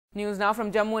News now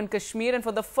from Jammu and Kashmir, and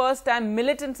for the first time,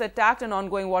 militants attacked an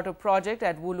ongoing water project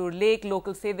at Wullar Lake.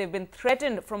 Locals say they've been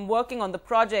threatened from working on the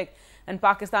project, and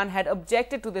Pakistan had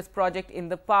objected to this project in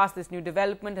the past. This new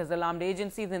development has alarmed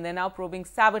agencies, and they're now probing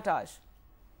sabotage.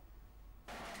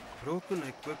 Broken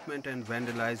equipment and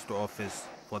vandalized office.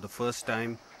 For the first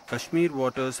time, Kashmir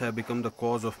waters have become the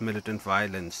cause of militant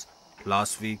violence.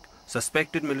 Last week,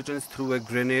 suspected militants threw a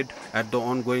grenade at the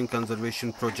ongoing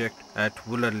conservation project at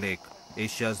Wullar Lake,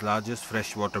 Asia's largest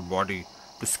freshwater body,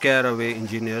 to scare away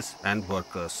engineers and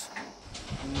workers.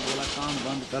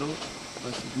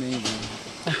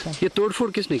 ये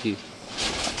तोड़फोड़ किसने की?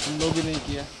 हम लोग ही नहीं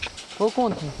किया। वो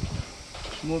कौन थे?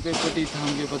 मुंह पे पट्टी था,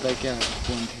 हमको पता क्या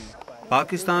कौन थे।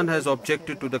 Pakistan has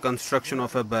objected to the construction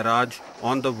of a barrage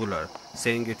on the Wullar,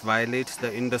 saying it violates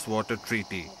the Indus Water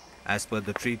Treaty. As per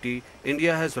the treaty,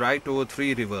 India has right over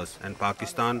 3 rivers and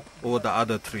Pakistan over the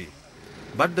other 3.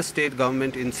 But the state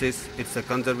government insists it's a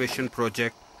conservation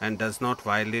project and does not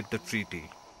violate the treaty.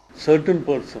 Certain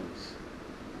persons,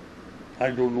 I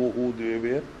don't know who they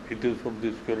were, it is from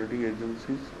the security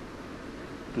agencies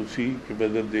to see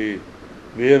whether they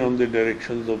were on the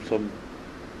directions of some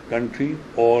country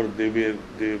or they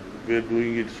were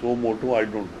doing it so moto, I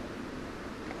don't know.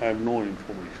 I have no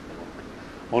information about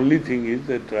it. Only thing is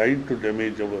they tried to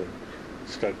damage our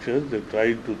structures, they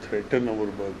tried to threaten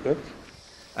our workers.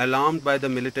 Alarmed by the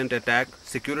militant attack,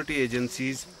 security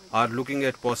agencies are looking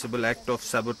at possible act of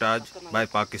sabotage by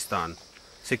Pakistan.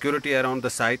 Security around the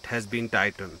site has been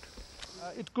tightened.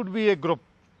 It could be a group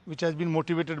which has been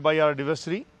motivated by our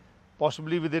adversary,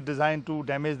 possibly with a design to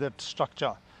damage that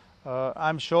structure.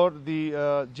 I'm sure the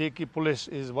JK police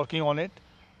is working on it.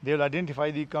 They will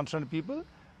identify the concerned people,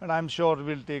 and I'm sure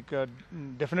we'll take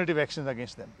definitive actions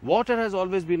against them. Water has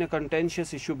always been a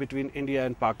contentious issue between India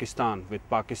and Pakistan, with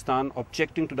Pakistan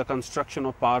objecting to the construction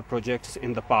of power projects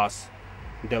in the past.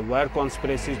 There were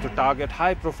conspiracies to target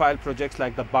high-profile projects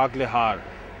like the Baghlehar,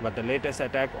 but the latest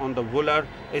attack on the Wullar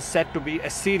is said to be a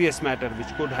serious matter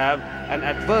which could have an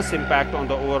adverse impact on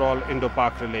the overall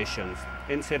Indo-Pak relations.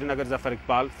 In Srinagar, Zafar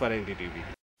Iqbal for NDTV.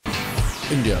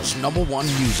 India's #1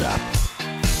 news app.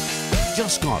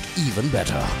 Just got even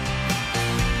better.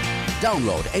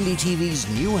 Download NDTV's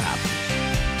new app.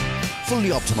 Fully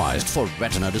optimized for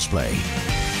retina display.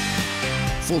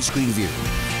 Full screen view.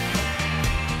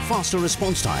 Faster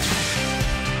response time.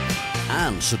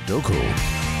 And Sudoku.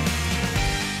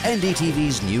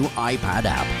 NDTV's new iPad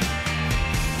app.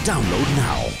 Download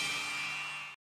now.